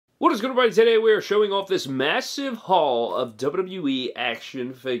What is good, everybody? Today we are showing off this massive haul of WWE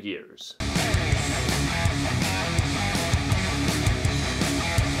action figures.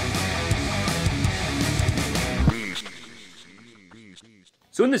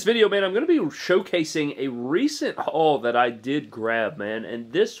 So in this video, man, I'm going to be showcasing a recent haul that I did grab, man, and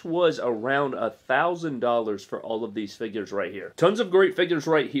this was around $1,000 for all of these figures right here. Tons of great figures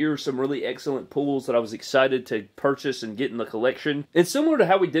right here, some really excellent pulls that I was excited to purchase and get in the collection. And similar to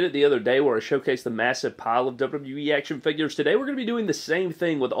how we did it the other day where I showcased the massive pile of WWE action figures, today we're going to be doing the same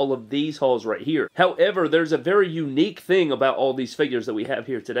thing with all of these hauls right here. However, there's a very unique thing about all these figures that we have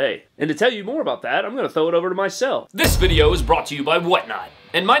here today. And to tell you more about that, I'm going to throw it over to myself. This video is brought to you by Whatnot.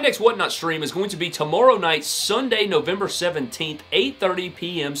 And my next Whatnot stream is going to be tomorrow night, Sunday, November 17th, 8:30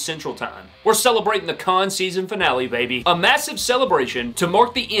 p.m. Central Time. We're celebrating the con season finale, baby. A massive celebration to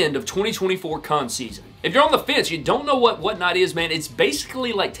mark the end of 2024 con season. If you're on the fence, you don't know what Whatnot is, man, it's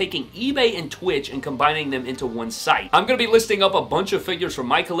basically like taking eBay and Twitch and combining them into one site. I'm going to be listing up a bunch of figures from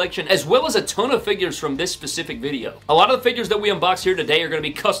my collection, as well as a ton of figures from this specific video. A lot of the figures that we unbox here today are going to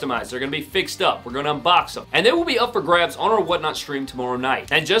be customized. They're going to be fixed up. We're going to unbox them. And they will be up for grabs on our Whatnot stream tomorrow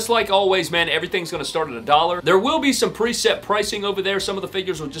night. And just like always, man, everything's going to start at $1. There will be some preset pricing over there. Some of the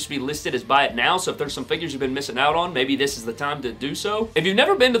figures will just be listed as buy it now, so if there's some figures you've been missing out on, maybe this is the time to do so. If you've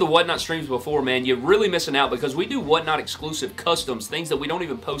never been to the Whatnot streams before, man, you're really missing out because we do Whatnot exclusive customs, things that we don't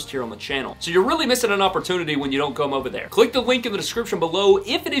even post here on the channel. So you're really missing an opportunity when you don't come over there. Click the link in the description below.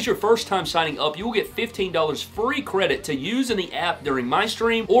 If it is your first time signing up, you will get $15 free credit to use in the app during my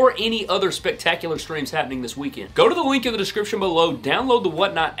stream or any other spectacular streams happening this weekend. Go to the link in the description below, download the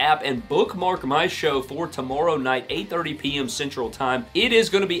Whatnot app, and bookmark my show for tomorrow night, 8:30 p.m. Central Time. It is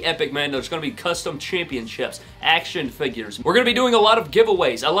going to be epic, man. There's going to be custom championships, action figures. We're going to be doing a lot of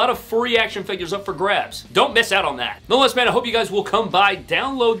giveaways, a lot of free action figures up for grabs. Don't miss out on that. Nonetheless, man, I hope you guys will come by,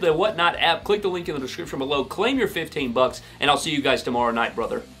 download the Whatnot app, click the link in the description below, claim your 15 bucks, and I'll see you guys tomorrow night,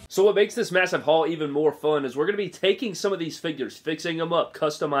 brother. So what makes this massive haul even more fun is we're going to be taking some of these figures, fixing them up,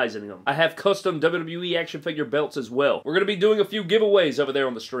 customizing them. I have custom WWE action figure belts as well. We're going to be doing a few giveaways over there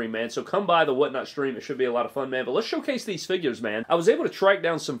on the stream, man, so come by the Whatnot stream. It should be a lot of fun, man, but let's showcase these figures, man. I was able to track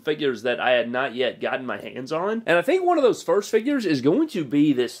down some figures that I had not yet gotten my hands on, and I think one of those first figures is going to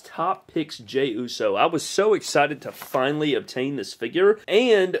be this Top Picks Jey Uso. I was so excited to finally obtain this figure,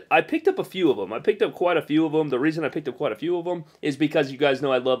 and I picked up a few of them. I picked up quite a few of them. The reason I picked up quite a few of them is because you guys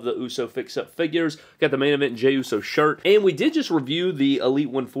know I love the Uso fix-up figures. Got the main event Jey Uso shirt, and we did just review the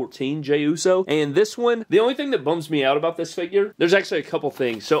Elite 114 Jey Uso, and this one, the only thing that bums me out about this figure, there's actually a couple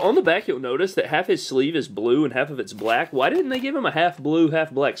things. So on the back, you'll notice that half his sleeve is blue and half of it's black. Why didn't they give him a half blue,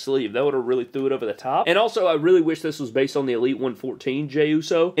 half black sleeve? That would have really threw it over the top. And also, I really wish this was based on the Elite 114 Jey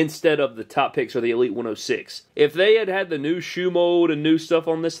Uso instead of the Top Picks or the Elite 106. If they had had the new shoe mold and new stuff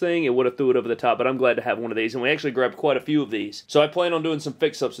on this thing, it would have threw it over the top, but I'm glad to have one of these, and we actually grabbed quite a few of these. So I plan on doing some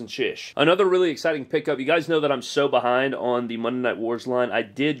fix-ups and shit. Another really exciting pickup. You guys know that I'm so behind on the Monday Night Wars line. I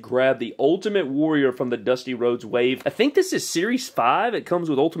did grab the Ultimate Warrior from the Dusty Rhodes wave. I think this is Series 5. It comes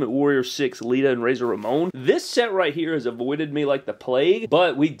with Ultimate Warrior 6, Lita, and Razor Ramon. This set right here has avoided me like the plague,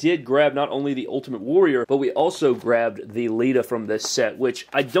 but we did grab not only the Ultimate Warrior, but we also grabbed the Lita from this set, which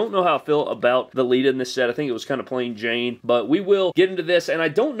I don't know how I feel about the Lita in this set. I think it was kind of plain Jane, but we will get into this, and I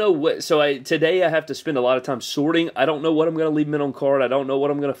don't know what, so today I have to spend a lot of time sorting. I don't know what I'm going to leave mint on card. I don't know what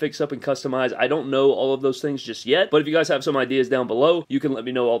I'm going to fix up and customize. I don't know all of those things just yet, but if you guys have some ideas down below, you can let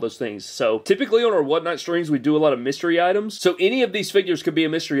me know all those things. So typically on our Whatnot streams, we do a lot of mystery items, so any of these figures could be a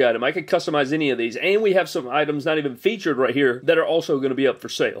mystery item. I could customize any of these, and we have some items not even featured right here that are also going to be up for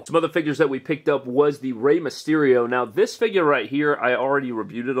sale. Some other figures that we picked up was the Rey Mysterio. Now this figure right here, I already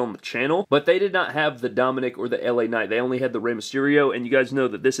reviewed it on the channel, but they did not have the Dominic or the LA Knight. They only had the Rey Mysterio, and you guys know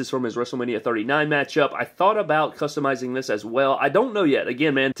that this is from his WrestleMania 39 matchup. I thought about customizing this as well. I don't know yet.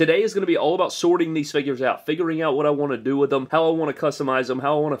 Again, man, today is going to be all about sorting these figures out, figuring out what I want to do with them, how I want to customize them,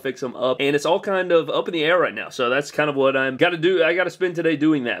 how I want to fix them up, and it's all kind of up in the air right now, so that's kind of what I'm got to do. I got to spend today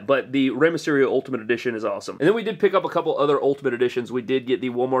doing that, but the Rey Mysterio Ultimate Edition is awesome. And then we did pick up a couple other Ultimate Editions. We did get the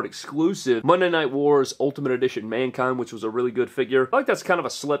Walmart exclusive Monday Night Wars Ultimate Edition Mankind, which was a really good figure. I like that's kind of a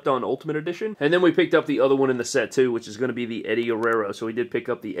slept-on Ultimate Edition. And then we picked up the other one in the set too, which is going to be the Eddie Guerrero, so we did pick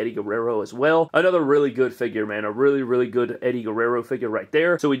up the Eddie Guerrero as well. Another really good figure, man. A really, really good Eddie Guerrero figure right right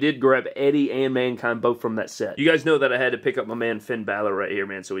there. So we did grab Eddie and Mankind both from that set. You guys know that I had to pick up my man Finn Balor right here,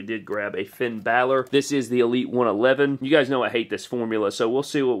 man. So we did grab a Finn Balor. This is the Elite 111. You guys know I hate this formula, so we'll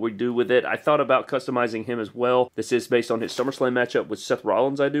see what we do with it. I thought about customizing him as well. This is based on his SummerSlam matchup with Seth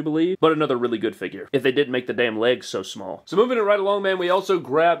Rollins, I do believe, but another really good figure if they didn't make the damn legs so small. So moving it right along, man, we also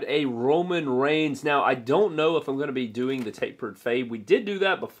grabbed a Roman Reigns. Now, I don't know if I'm going to be doing the tapered fade. We did do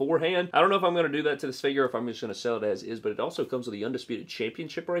that beforehand. I don't know if I'm going to do that to this figure, if I'm just going to sell it as is, but it also comes with the Undisputed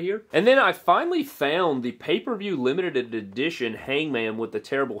Championship right here. And then I finally found the pay-per-view limited edition Hangman with the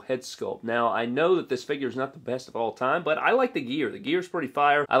terrible head sculpt. Now, I know that this figure is not the best of all time, but I like the gear. The gear's pretty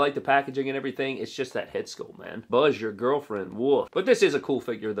fire. I like the packaging and everything. It's just that head sculpt, man. Buzz your girlfriend. Woof. But this is a cool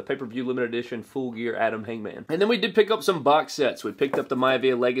figure. The pay-per-view limited edition full gear Adam Hangman. And then we did pick up some box sets. We picked up the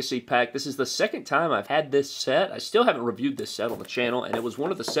Maivia Legacy pack. This is the second time I've had this set. I still haven't reviewed this set on the channel, and it was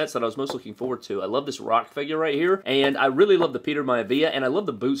one of the sets that I was most looking forward to. I love this Rock figure right here, and I really love the Peter Maivia, and I love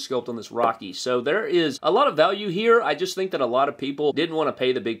the boot sculpt on this Rocky. So there is a lot of value here. I just think that a lot of people didn't want to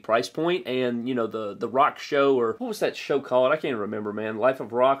pay the big price point, and, you know, the Rock show, or what was that show called? I can't remember, man. Life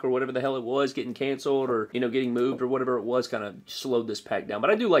of Rock or whatever the hell it was, getting canceled or, you know, getting moved or whatever it was, kind of slowed this pack down. But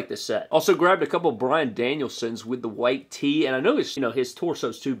I do like this set. Also grabbed a couple Bryan Danielsons with the white tee, and I know his, you know, his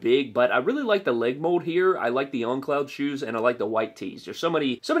torso's too big, but I really like the leg mold here. I like the On Cloud shoes, and I like the white tees. There's so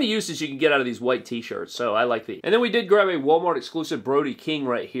many uses you can get out of these white t-shirts, so I like these. And then we did grab a Walmart exclusive Brody King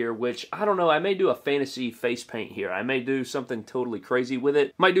right here, which, I don't know, I may do a fantasy face paint here. I may do something totally crazy with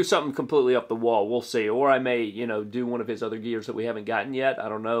it. Might do something completely up the wall, we'll see. Or I may, you know, do one of his other gears that we haven't gotten yet. I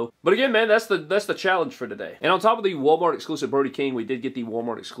don't know. But again, man, that's the challenge for today. And on top of the Walmart exclusive Brody King, we did get the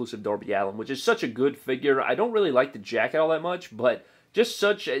Walmart exclusive Darby Allin, which is such a good figure. I don't really like the jacket all that much, but just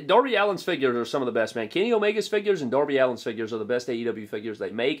such... Darby Allin's figures are some of the best, man. Kenny Omega's figures and Darby Allin's figures are the best AEW figures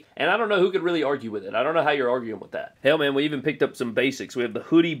they make, and I don't know who could really argue with it. I don't know how you're arguing with that. Hell, man, we even picked up some basics. We have the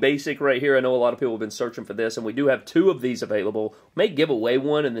hoodie basic right here. I know a lot of people have been searching for this, and we do have two of these available. May give away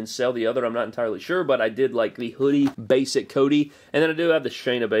one and then sell the other. I'm not entirely sure, but I did like the hoodie basic Cody, and then I do have the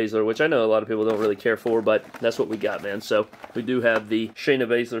Shayna Baszler, which I know a lot of people don't really care for, but that's what we got, man. So we do have the Shayna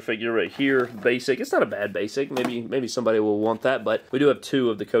Baszler figure right here, basic. It's not a bad basic. Maybe somebody will want that, but we do have two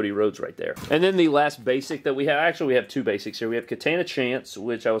of the Cody Rhodes right there. And then the last basic that we have, actually we have two basics here. We have Katana Chance,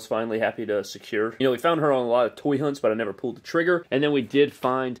 which I was finally happy to secure. You know, we found her on a lot of toy hunts, but I never pulled the trigger. And then we did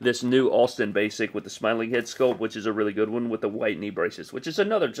find this new Austin basic with the smiling head sculpt, which is a really good one, with the white knee braces, which is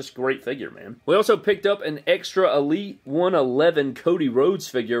another just great figure, man. We also picked up an extra Elite 111 Cody Rhodes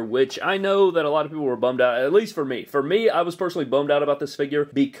figure, which I know that a lot of people were bummed out, at least for me. For me, I was personally bummed out about this figure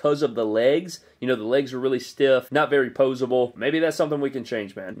because of the legs. You know, the legs are really stiff, not very posable. Maybe that's something we can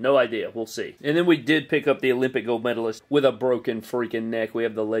change, man. No idea. We'll see. And then we did pick up the Olympic gold medalist with a broken freaking neck. We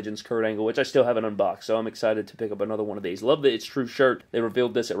have the Legends Kurt Angle, which I still haven't unboxed, so I'm excited to pick up another one of these. Love the It's True shirt. They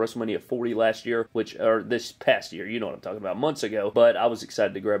revealed this at WrestleMania 40 last year, or this past year. You know what I'm talking about, months ago. But I was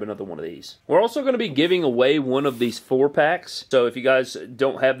excited to grab another one of these. We're also going to be giving away one of these 4-packs. So if you guys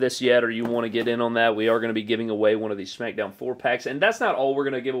don't have this yet or you want to get in on that, we are going to be giving away one of these SmackDown 4-packs. And that's not all we're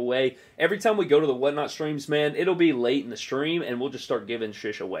going to give away. Every time we go to the Whatnot streams, man, it'll be late in the stream, and we'll just start giving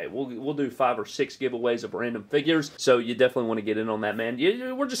shish away. We'll do 5 or 6 giveaways of random figures, so you definitely want to get in on that, man.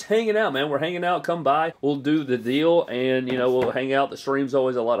 We're just hanging out, man. We're hanging out. Come by. We'll do the deal, and, you know, we'll hang out. The stream's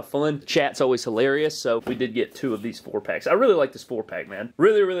always a lot of fun. Chat's always hilarious, so we did get 2 of these 4-packs. I really like this 4-pack, man.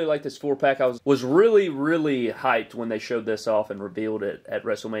 Really, really like this 4-pack. I was really, really hyped when they showed this off and revealed it at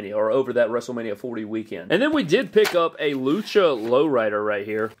WrestleMania, or over that WrestleMania 40 weekend. And then we did pick up a Lucha Lowrider right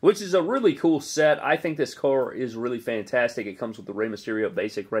here, which is a really cool set. I think this car is really fantastic. It comes with the Rey Mysterio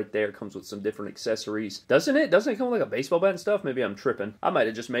basic right there. It comes with some different accessories. Doesn't it? Doesn't it come with like a baseball bat and stuff? Maybe I'm tripping. I might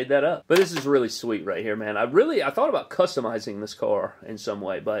have just made that up. But this is really sweet right here, man. I thought about customizing this car in some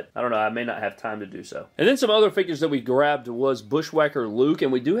way, but I don't know. I may not have time to do so. And then some other figures that we grabbed was Bushwhacker Luke,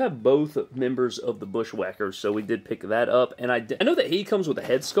 and we do have both members of the Bushwhackers, so we did pick that up. And I know that he comes with a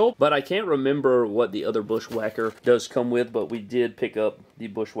head sculpt, but I can't remember what the other Bushwhacker does come with, but we did pick up the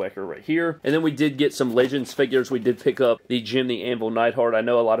Bushwhacker right here. And then we did get some Legends figures. We did pick up the Jim the Anvil Neidhart. I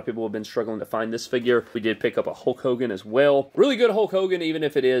know a lot of people have been struggling to find this figure. We did pick up a Hulk Hogan as well. Really good Hulk Hogan, even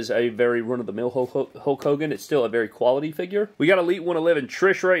if it is a very run-of-the-mill Hulk Hogan. It's still a very quality figure. We got Elite 111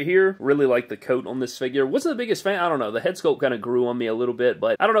 Trish right here. Really like the coat on this figure. Wasn't the biggest fan. I don't know. The head sculpt kind of grew on me a little bit,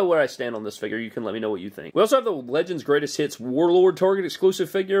 but I don't know where I stand on this figure. You can let me know what you think. We also have the Legends Greatest Hits Warlord Target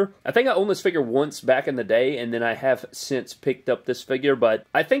exclusive figure. I think I owned this figure once back in the day, and then I have since picked up this figure, but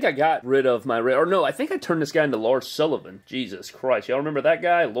I think I got rid of my... Or no, I think I turned this guy into Lars Sullivan. Jesus Jesus Christ. Y'all remember that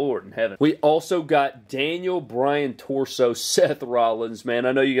guy? Lord in heaven. We also got Daniel Bryan torso Seth Rollins, man.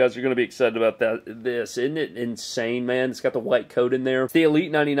 I know you guys are going to be excited about this. Isn't it insane, man? It's got the white coat in there. It's the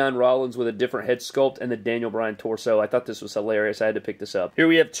Elite 99 Rollins with a different head sculpt and the Daniel Bryan torso. I thought this was hilarious. I had to pick this up. Here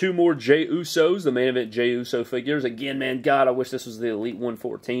we have two more Jey Usos, the main event Jey Uso figures. Again, man, God, I wish this was the Elite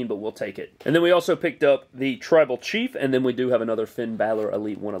 114, but we'll take it. And then we also picked up the Tribal Chief, and then we do have another Finn Balor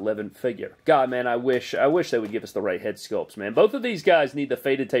Elite 111 figure. God, man, I wish they would give us the right head sculpts, man. Both of these guys need the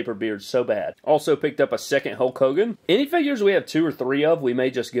faded taper beards so bad. Also picked up a second Hulk Hogan. Any figures we have 2 or 3 of, we may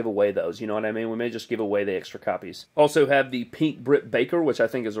just give away those, you know what I mean? We may just give away the extra copies. Also have the pink Britt Baker, which I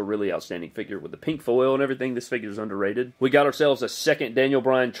think is a really outstanding figure with the pink foil and everything. This figure is underrated. We got ourselves a second Daniel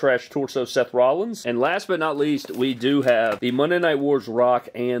Bryan trash torso Seth Rollins. And last but not least, we do have the Monday Night Wars Rock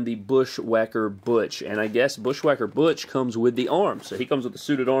and the Bushwhacker Butch. And I guess Bushwhacker Butch comes with the arms. So he comes with the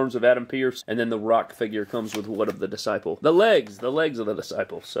suited arms of Adam Pearce, and then the Rock figure comes with what of the Disciple? The legs of the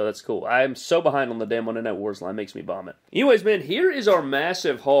Disciple. So that's cool. I am so behind on the damn Monday Night Wars line. Makes me vomit. Anyways, man, here is our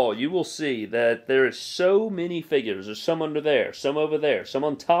massive haul. You will see that there is so many figures. There's some under there, some over there, some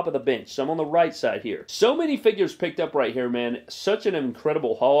on top of the bench, some on the right side here. So many figures picked up right here, man. Such an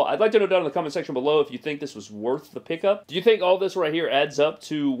incredible haul. I'd like to know down in the comment section below if you think this was worth the pickup. Do you think all this right here adds up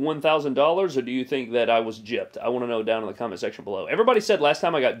to $1,000, or do you think that I was gypped? I want to know down in the comment section below. Everybody said last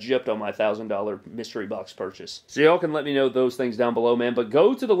time I got gypped on my $1,000 mystery box purchase. So y'all can let me know those things down below, man. But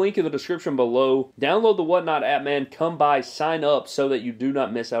go to the link in the description below. Download the Whatnot app, man. Come by, sign up so that you do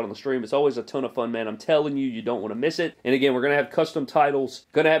not miss out on the stream. It's always a ton of fun, man. I'm telling you, you don't want to miss it. And again, we're going to have custom titles,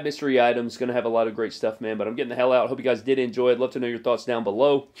 going to have mystery items, going to have a lot of great stuff, man. But I'm getting the hell out. Hope you guys did enjoy. I'd love to know your thoughts down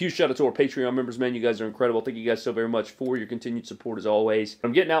below. Huge shout out to our Patreon members, man. You guys are incredible. Thank you guys so very much for your continued support as always.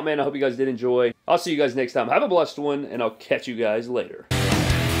 I'm getting out, man. I hope you guys did enjoy. I'll see you guys next time. Have a blessed one, and I'll catch you guys later.